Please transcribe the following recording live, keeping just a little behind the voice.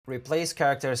Replace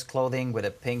character's clothing with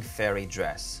a pink fairy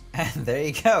dress. And there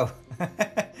you go.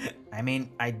 I mean,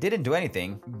 I didn't do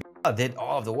anything. Biela did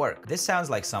all of the work. This sounds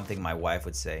like something my wife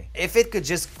would say. If it could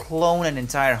just clone an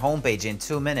entire homepage in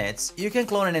 2 minutes, you can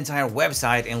clone an entire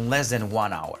website in less than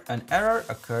 1 hour. An error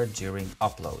occurred during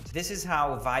upload. This is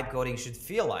how vibe coding should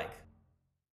feel like.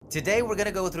 Today, we're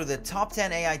gonna go through the top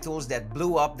 10 AI tools that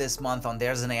blew up this month on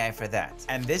There's an AI for That.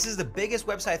 And this is the biggest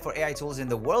website for AI tools in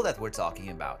the world that we're talking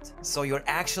about. So you're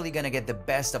actually gonna get the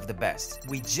best of the best.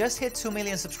 We just hit 2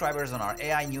 million subscribers on our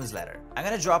AI newsletter. I'm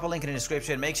gonna drop a link in the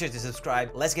description, make sure to subscribe.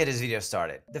 Let's get this video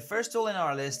started. The first tool in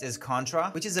our list is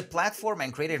Contra, which is a platform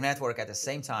and creative network at the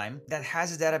same time that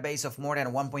has a database of more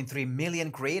than 1.3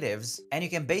 million creatives. And you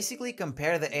can basically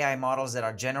compare the AI models that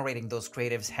are generating those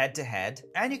creatives head to head,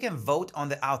 and you can vote on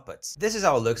the outputs. This is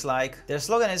how it looks like. Their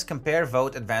slogan is Compare,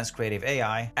 Vote, Advanced Creative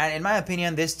AI. And in my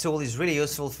opinion, this tool is really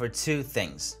useful for 2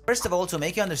 things. First of all, to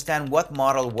make you understand what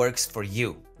model works for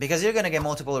you, because you're gonna get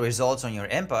multiple results on your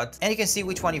input and you can see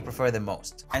which one you prefer the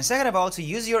most. And second of all, to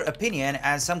use your opinion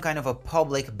as some kind of a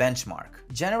public benchmark.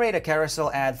 Generate a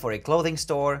carousel ad for a clothing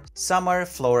store, summer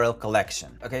floral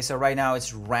collection. Okay, so right now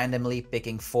it's randomly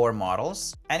picking 4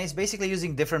 models and it's basically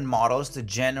using different models to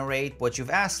generate what you've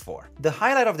asked for. The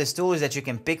highlight of this tool is that you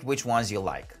can pick which ones you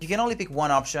like. You can only pick one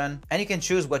option and you can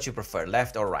choose what you prefer,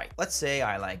 left or right. Let's say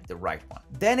I like the right one.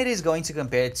 Then it is going to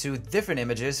compare 2 different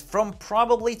images from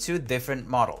probably 2 different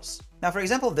models. Now, for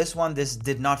example, this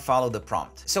did not follow the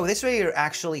prompt. So this way you're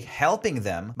actually helping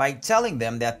them by telling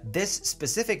them that this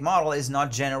specific model is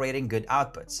not generating good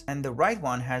outputs. And the right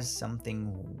one has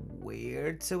something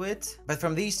weird to it. But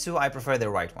from these 2, I prefer the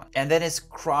right one. And then it's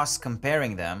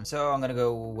cross-comparing them. So I'm gonna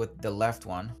go with the left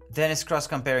one. Then it's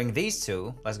cross-comparing these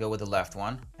 2. Let's go with the left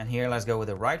one. And here, let's go with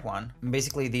the right one. And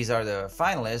basically, these are the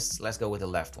finalists. Let's go with the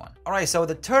left one. All right, so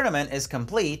the tournament is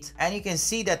complete. And you can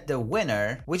see that the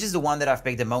winner, which is the one that I've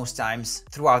picked the most times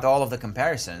throughout all of the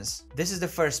comparisons, this is the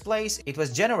first place. It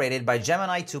was generated by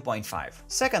Gemini 2.5.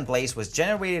 Second place was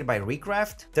generated by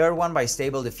Recraft. Third one by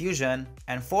Stable Diffusion.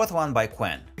 And fourth one by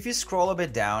Quen. If you scroll a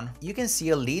bit down, you can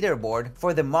see a leaderboard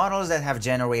for the models that have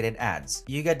generated ads.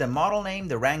 You get the model name,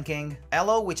 the ranking,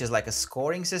 Elo, which is like a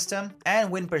scoring system, and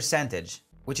win percentage,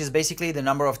 which is basically the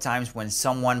number of times when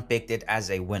someone picked it as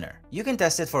a winner. You can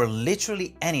test it for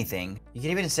literally anything. You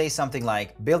can even say something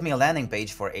like, build me a landing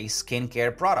page for a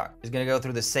skincare product. It's gonna go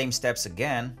through the same steps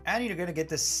again, and you're gonna get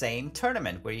the same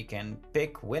tournament where you can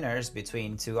pick winners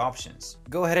between 2 options.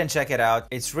 Go ahead and check it out.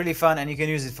 It's really fun and you can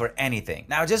use it for anything.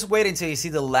 Now just wait until you see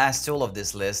the last tool of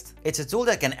this list. It's a tool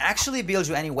that can actually build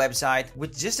you any website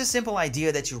with just a simple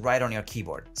idea that you write on your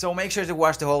keyboard. So make sure to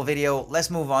watch the whole video.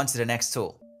 Let's move on to the next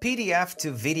tool. PDF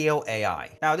to Video AI.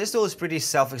 Now this tool is pretty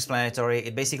self-explanatory.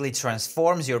 It basically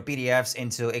transforms your PDFs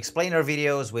into explainer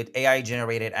videos with AI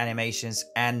generated animations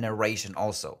and narration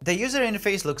also. The user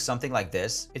interface looks something like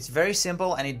this. It's very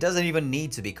simple and it doesn't even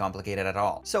need to be complicated at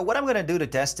all. So what I'm gonna do to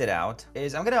test it out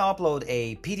is I'm gonna upload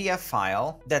a PDF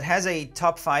file that has a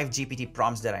top 5 GPT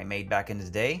prompts that I made back in the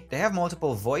day. They have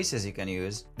multiple voices you can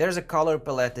use. There's a color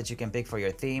palette that you can pick for your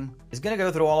theme. It's gonna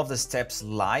go through all of the steps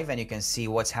live and you can see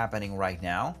what's happening right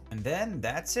now. And then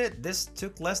that's it. This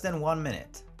took less than 1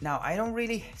 minute. Now, I don't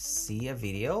really see a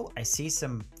video. I see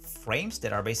some frames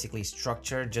that are basically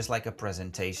structured just like a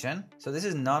presentation. So this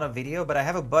is not a video, but I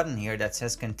have a button here that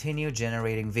says continue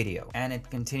generating video, and it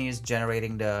continues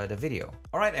generating the video.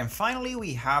 All right, and finally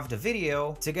we have the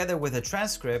video together with a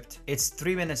transcript. It's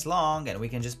 3 minutes long and we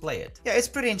can just play it. Yeah, it's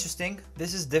pretty interesting.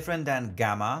 This is different than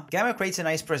Gamma. Gamma creates a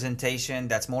nice presentation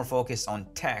that's more focused on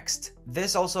text.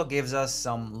 This also gives us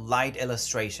some light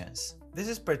illustrations. This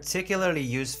is particularly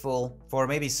useful for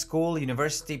maybe school,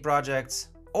 university projects,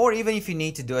 or even if you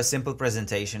need to do a simple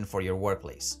presentation for your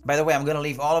workplace. By the way, I'm gonna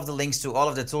leave all of the links to all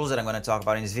of the tools that I'm gonna talk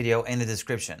about in this video in the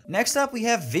description. Next up, we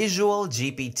have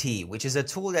VisualGPT, which is a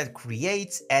tool that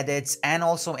creates, edits, and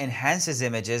also enhances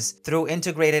images through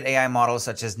integrated AI models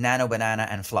such as Nano Banana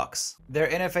and Flux. Their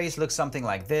interface looks something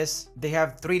like this. They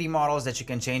have 3D models that you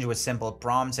can change with simple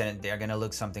prompts, and they're gonna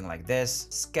look something like this.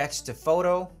 Sketch to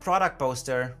photo, product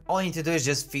poster. All you need to do is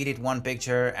just feed it one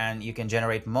picture and you can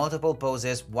generate multiple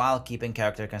poses while keeping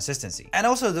character consistency. And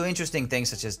also do interesting things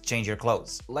such as change your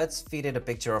clothes. Let's feed it a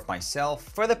picture of myself.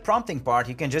 For the prompting part,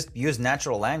 you can just use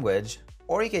natural language,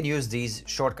 or you can use these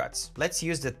shortcuts. Let's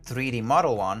use the 3D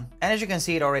model one. And as you can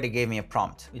see, it already gave me a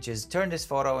prompt, which is turn this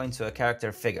photo into a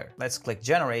character figure. Let's click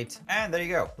generate, and there you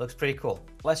go. Looks pretty cool.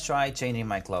 Let's try changing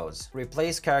my clothes.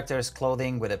 Replace character's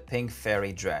clothing with a pink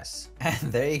fairy dress.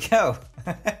 And there you go.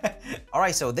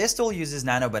 Alright, so this tool uses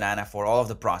Nano Banana for all of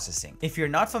the processing. If you're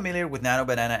not familiar with Nano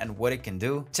Banana and what it can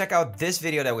do, check out this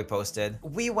video that we posted.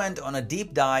 We went on a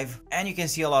deep dive and you can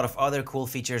see a lot of other cool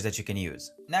features that you can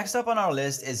use. Next up on our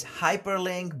list is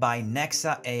Hyperlink by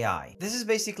Nexa AI. This is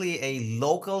basically a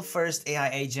local first AI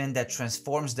agent that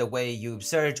transforms the way you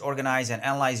search, organize, and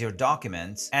analyze your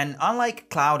documents. And unlike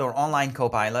cloud or online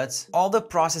copilots, all the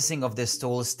processing of this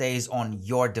tool stays on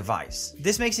your device.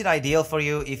 This makes it ideal for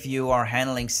you if you are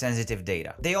handling sensitive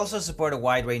data. They also support a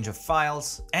wide range of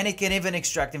files, and it can even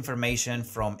extract information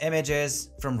from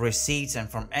images, from receipts, and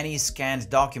from any scanned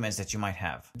documents that you might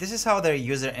have. This is how their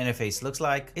user interface looks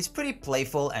like. It's pretty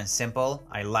playful and simple.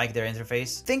 I like their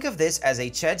interface. Think of this as a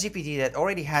ChatGPT that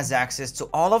already has access to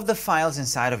all of the files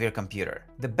inside of your computer.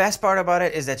 The best part about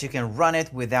it is that you can run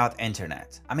it without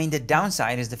internet. I mean, the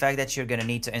downside is the fact that you're gonna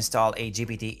need to install a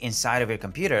GPT inside of your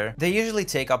computer. They usually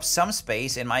take up some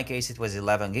space. In my case, it was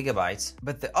 11 gigabytes.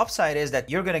 But the upside is that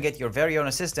you're gonna get your very own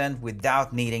assistant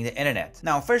without needing the internet.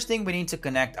 Now, first thing, we need to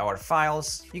connect our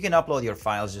files. You can upload your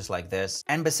files just like this.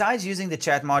 And besides using the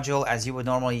chat module as you would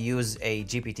normally use a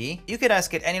GPT, you could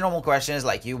ask it any normal questions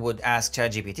like you would ask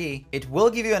ChatGPT. It will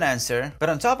give you an answer, but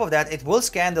on top of that, it will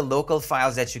scan the local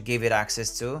files that you give it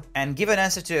access to and give an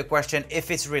answer to a question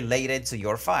if it's related to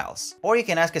your files. Or you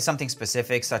can ask it something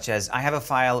specific, such as, I have a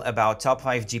file about top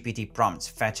 5 GPT prompts,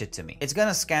 fetch it to me. It's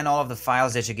gonna scan all of the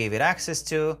files that you gave it access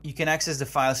to. You can access the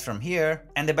files from here.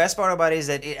 And the best part about it is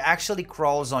that it actually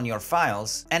crawls on your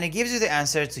files and it gives you the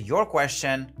answer to your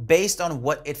question based on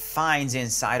what it finds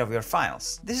inside of your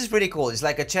files. This is pretty cool. It's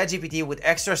like a ChatGPT with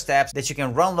extra steps that you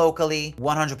can run locally,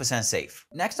 100% safe.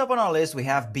 Next up on our list, we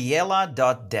have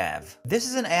Biela.dev. This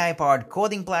is an AI-powered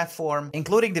coding platform,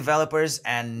 including developers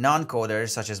and non-coders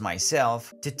such as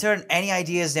myself, to turn any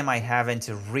ideas they might have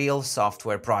into real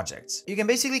software projects. You can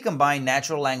basically combine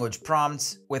natural language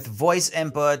prompts with voice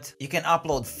input. You can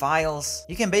upload files.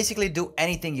 You can basically do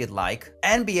anything you'd like.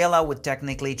 And Biela would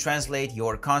technically translate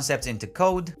your concepts into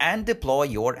code and deploy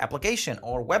your application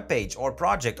or web page or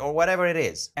project or whatever it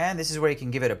is. And this is where you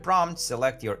can give it a prompt,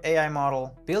 select your AI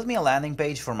model, build me a landing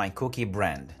page for my cookie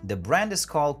brand. The brand is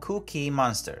called Cookie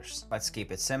Monsters. Let's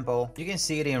keep it simple. You can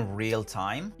see it in real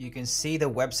time. You can see the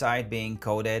website being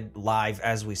coded live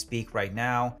as we speak right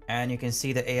now. And you can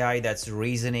see the AI that's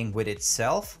reasoning with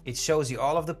itself. It shows you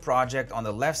all of the project on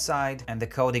the left side and the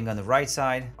coding on the right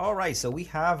side. All right, so we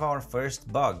have our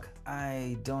first bug.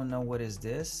 I don't know what is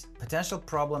this. Potential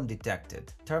problem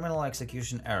detected. Terminal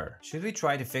execution error. Should we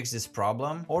try to fix this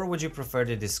problem, or would you prefer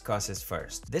to discuss it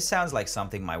first? This sounds like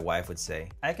something my wife would say.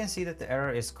 I can see that the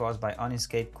error is caused by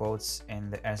unescaped quotes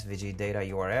in the SVG data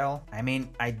URL. I mean,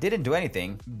 I didn't do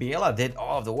anything. Biela did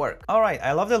all of the work. All right,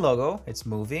 I love the logo. It's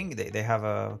moving. They have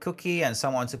a cookie and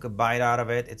someone took a bite out of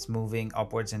it. It's moving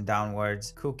upwards and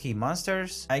downwards. Cookie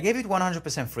Monsters. I gave it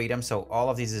 100% freedom, so all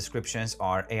of these descriptions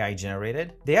are AI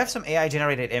generated. They have some AI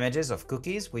generated images of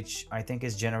cookies, which I think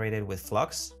is generated with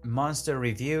Flux. Monster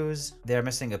reviews. They're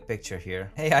missing a picture here.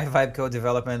 AI vibe code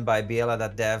development by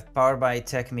Biela.dev, powered by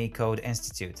TechMe Code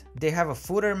Institute. They have a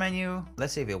footer menu.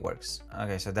 Let's see if it works.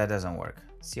 Okay, so that doesn't work.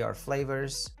 CR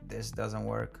flavors, this doesn't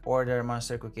work. Order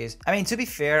monster cookies. I mean, to be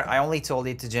fair, I only told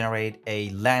it to generate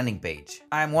a landing page.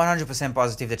 I'm 100%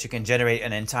 positive that you can generate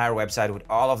an entire website with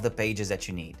all of the pages that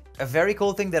you need. A very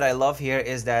cool thing that I love here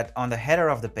is that on the header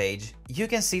of the page, you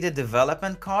can see the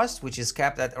development cost, which is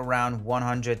capped at around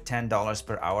 $110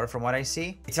 per hour from what I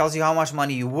see. It tells you how much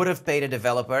money you would have paid a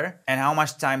developer and how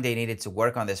much time they needed to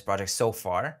work on this project so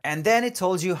far. And then it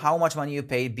told you how much money you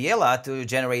paid Biela to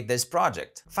generate this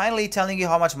project. Finally, telling you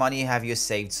how much money have you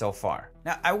saved so far.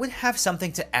 Now, I would have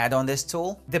something to add on this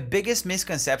tool. The biggest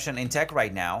misconception in tech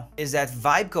right now is that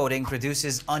vibe coding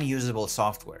produces unusable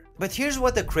software. But here's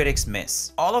what the critics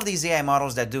miss. All of these AI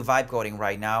models that do vibe coding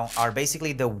right now are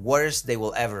basically the worst they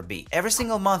will ever be. Every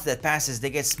single month that passes,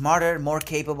 they get smarter, more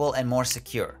capable, and more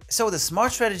secure. So the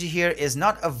smart strategy here is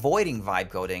not avoiding vibe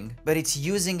coding, but it's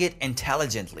using it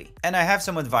intelligently. And I have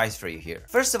some advice for you here.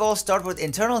 First of all, start with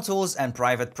internal tools and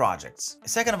private projects.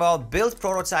 Second of all, build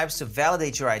prototypes to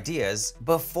validate your ideas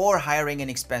before hiring an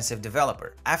expensive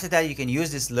developer. After that, you can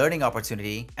use this learning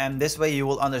opportunity, and this way you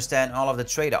will understand all of the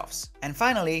trade-offs. And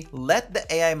finally, let the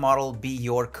AI model be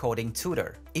your coding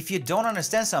tutor. If you don't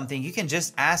understand something, you can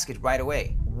just ask it right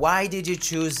away. Why did you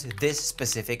choose this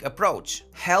specific approach?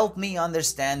 Help me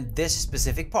understand this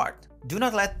specific part. Do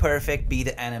not let perfect be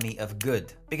the enemy of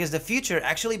good, because the future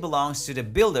actually belongs to the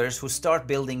builders who start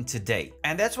building today.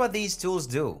 And that's what these tools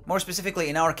do. More specifically,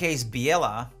 in our case,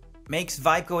 Biela makes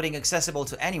vibe coding accessible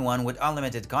to anyone with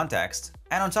unlimited context.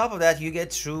 And on top of that, you get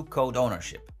true code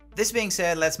ownership. This being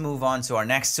said, let's move on to our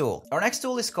next tool. Our next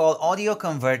tool is called Audio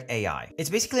Convert AI. It's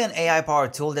basically an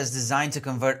AI-powered tool that's designed to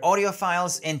convert audio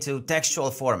files into textual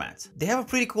format. They have a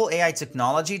pretty cool AI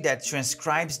technology that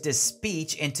transcribes the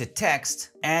speech into text,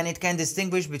 and it can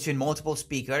distinguish between multiple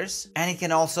speakers, and it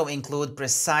can also include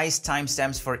precise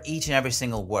timestamps for each and every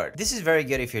single word. This is very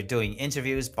good if you're doing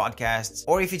interviews, podcasts,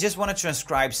 or if you just want to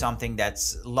transcribe something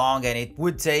that's long and it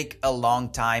would take a long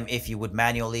time if you would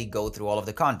manually go through all of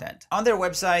the content. On their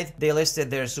website, they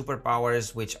listed their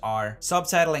superpowers, which are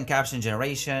subtitle and caption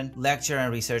generation, lecture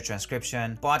and research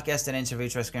transcription, podcast and interview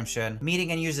transcription,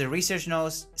 meeting and user research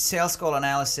notes, sales call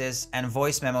analysis, and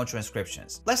voice memo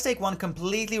transcriptions. Let's take one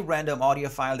completely random audio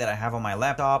file that I have on my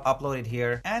laptop, upload it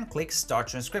here, and click Start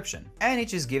Transcription. And it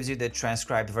just gives you the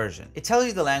transcribed version. It tells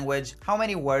you the language, how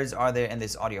many words are there in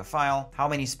this audio file, how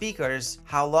many speakers,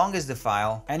 how long is the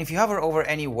file, and if you hover over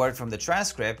any word from the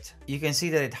transcript, you can see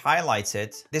that it highlights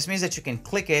it. This means that you can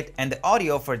click it and the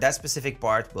audio for that specific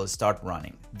part will start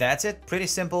running. That's it, pretty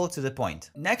simple to the point.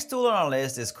 Next tool on our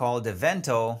list is called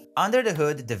Devento. Under the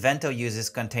hood, Devento uses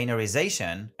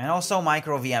containerization and also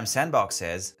micro VM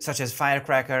sandboxes such as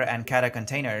Firecracker and Kata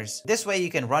containers. This way you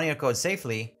can run your code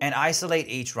safely and isolate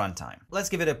each runtime. Let's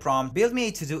give it a prompt. Build me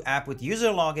a to-do app with user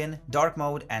login, dark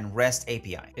mode, and REST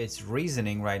API. It's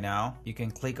reasoning right now. You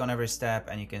can click on every step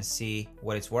and you can see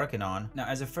what it's working on. Now,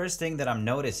 as a first thing that I'm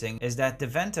noticing is that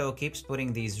Devento keeps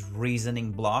putting these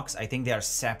reasoning blocks. I think they are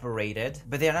separated,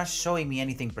 but they are not showing me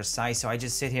anything precise. So I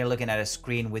just sit here looking at a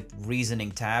screen with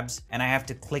reasoning tabs and I have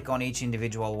to click on each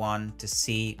individual one to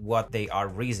see what they are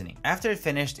reasoning. After it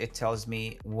finished, it tells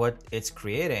me what it's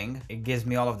creating. It gives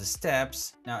me all of the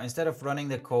steps. Now, instead of running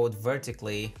the code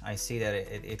vertically, I see that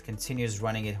it continues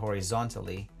running it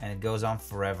horizontally and it goes on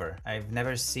forever. I've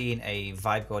never seen a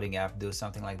vibe coding app do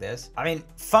something like this. I mean,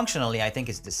 functionally, I think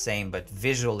it's the same, but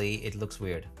visually it looks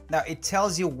weird. Now, it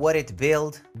tells you what it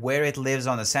built, where it lives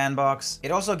on the sandbox.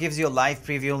 It also gives you a live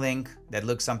preview link that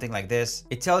looks something like this.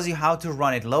 It tells you how to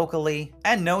run it locally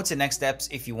and notes and next steps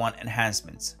if you want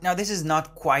enhancements. Now, this is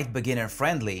not quite beginner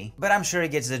friendly, but I'm sure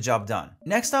it gets the job done.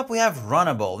 Next up, we have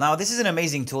Runable. Now, this is an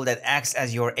amazing tool that acts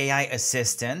as your AI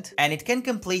assistant and it can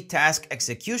complete task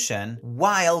execution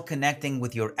while connecting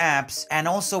with your apps and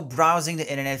also browsing the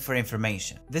internet for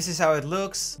information. This is how it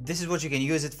looks. This is what you can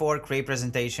use it for: create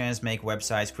presentations, make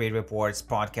websites, create reports,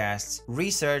 podcasts,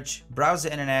 research, browse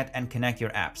the internet, and connect your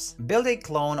apps. Build a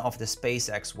clone of the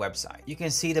SpaceX website. You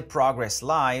can see the progress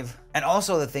live. And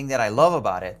also the thing that I love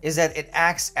about it is that it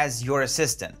acts as your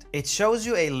assistant. It shows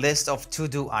you a list of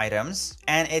to-do items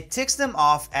and it ticks them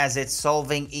off as it's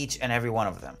solving each and every one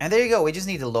of them. And there you go, we just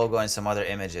need the logo and some other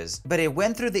images. But it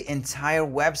went through the entire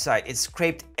website. It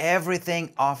scraped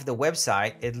everything off the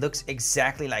website. It looks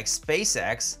exactly like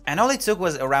SpaceX and all it took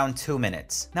was around 2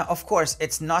 minutes. Now, of course,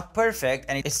 it's not perfect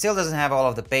and it still doesn't have all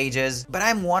of the pages, but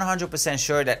I'm 100%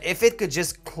 sure that if it could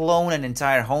just clone an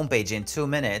entire homepage in 2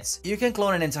 minutes, you can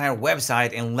clone an entire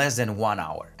website in less than 1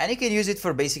 hour. And you can use it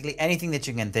for basically anything that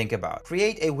you can think about.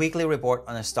 Create a weekly report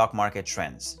on the stock market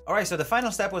trends. Alright, so the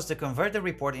final step was to convert the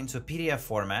report into PDF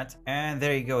format. And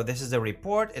there you go, this is the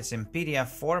report. It's in PDF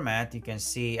format. You can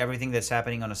see everything that's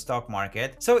happening on the stock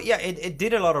market. So yeah, it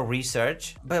did a lot of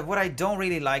research, but what I don't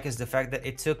really like is the fact that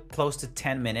it took close to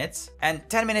 10 minutes. And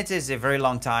 10 minutes is a very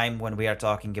long time when we are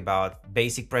talking about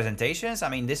basic presentations. I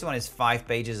mean, this one is 5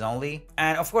 pages only.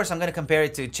 And of course, I'm going to compare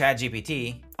it to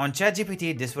ChatGPT. On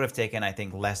ChatGPT, this would have taken, I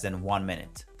think, less than 1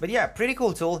 minute. But yeah, pretty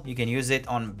cool tool. You can use it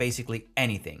on basically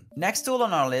anything. Next tool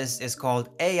on our list is called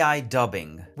AI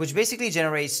Dubbing, which basically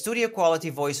generates studio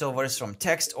quality voiceovers from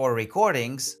text or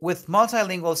recordings with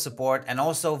multilingual support and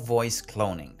also voice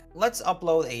cloning. Let's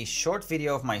upload a short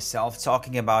video of myself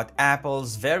talking about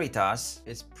Apple's Veritas.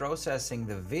 It's processing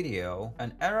the video.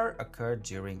 An error occurred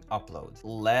during upload.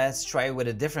 Let's try it with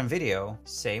a different video.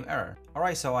 Same error.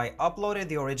 Alright, so I uploaded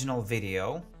the original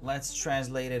video. Let's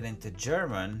translate it into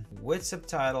German with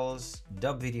subtitles.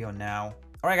 Dub video now.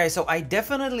 Alright guys, so I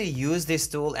definitely use this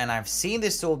tool and I've seen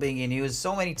this tool being in use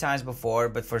so many times before,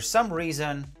 but for some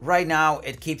reason, right now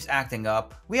it keeps acting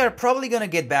up. We are probably gonna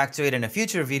get back to it in a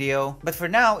future video, but for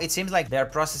now it seems like they're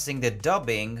processing the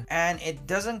dubbing and it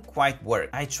doesn't quite work.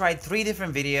 I tried 3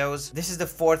 different videos. This is the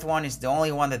 4th one, it's the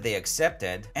only one that they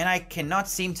accepted, and I cannot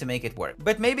seem to make it work.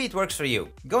 But maybe it works for you.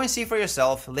 Go and see for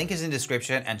yourself, link is in the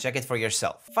description and check it for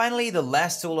yourself. Finally, the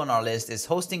last tool on our list is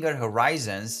Hostinger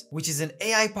Horizons, which is an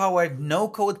AI-powered no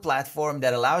no-code platform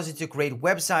that allows you to create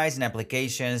websites and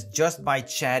applications just by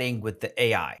chatting with the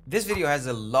AI. This video has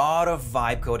a lot of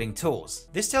vibe coding tools.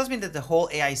 This tells me that the whole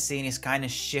AI scene is kind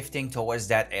of shifting towards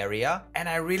that area, and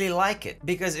I really like it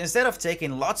because instead of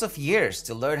taking lots of years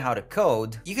to learn how to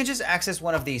code, you can just access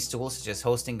one of these tools such as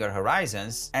Hosting or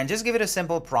Horizons and just give it a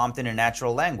simple prompt in a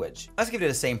natural language. Let's give it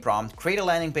the same prompt: create a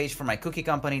landing page for my cookie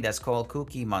company that's called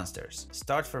Cookie Monsters.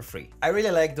 Start for free. I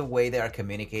really like the way they are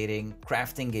communicating,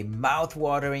 crafting a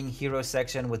mouth-watering hero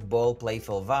section with bold,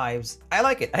 playful vibes. I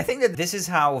like it. I think that this is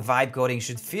how vibe coding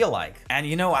should feel like. And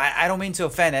you know, I don't mean to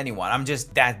offend anyone. I'm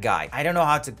just that guy. I don't know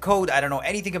how to code. I don't know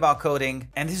anything about coding.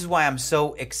 And this is why I'm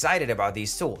so excited about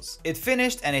these tools. It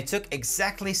finished and it took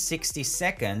exactly 60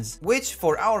 seconds, which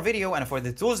for our video and for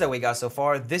the tools that we got so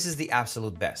far, this is the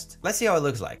absolute best. Let's see how it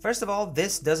looks like. First of all,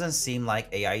 this doesn't seem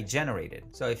like AI generated.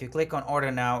 So if you click on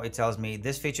order now, it tells me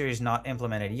this feature is not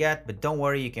implemented yet, but don't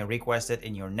worry, you can request it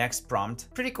in your next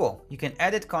prompt. Pretty cool. You can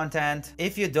edit content.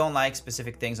 If you don't like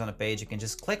specific things on a page, you can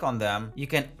just click on them. You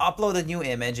can upload a new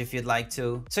image if you'd like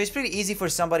to. So it's pretty easy for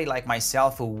somebody like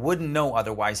myself who wouldn't know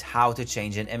otherwise how to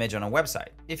change an image on a website.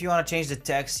 If you want to change the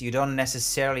text, you don't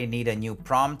necessarily need a new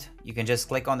prompt. You can just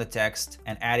click on the text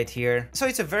and add it here. So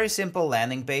it's a very simple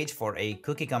landing page for a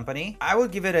cookie company. I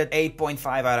would give it an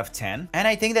 8.5 out of 10. And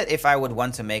I think that if I would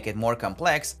want to make it more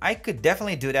complex, I could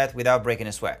definitely do that without breaking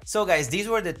a sweat. So guys, these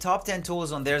were the top 10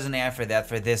 tools on There's an AI for That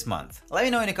for this month. Let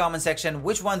me know in the comment section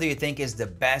which one do you think is the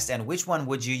best and which one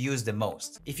would you use the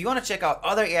most. If you want to check out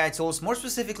other AI tools, more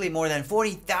specifically more than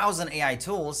 40,000 AI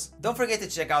tools, don't forget to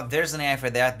check out There's an AI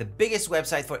for That, the biggest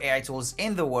website for AI tools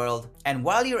in the world. And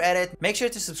while you're at it, make sure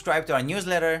to subscribe to our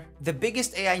newsletter, the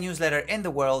biggest AI newsletter in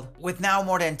the world, with now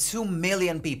more than 2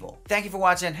 million people. Thank you for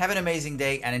watching, have an amazing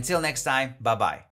day, and until next time, bye-bye.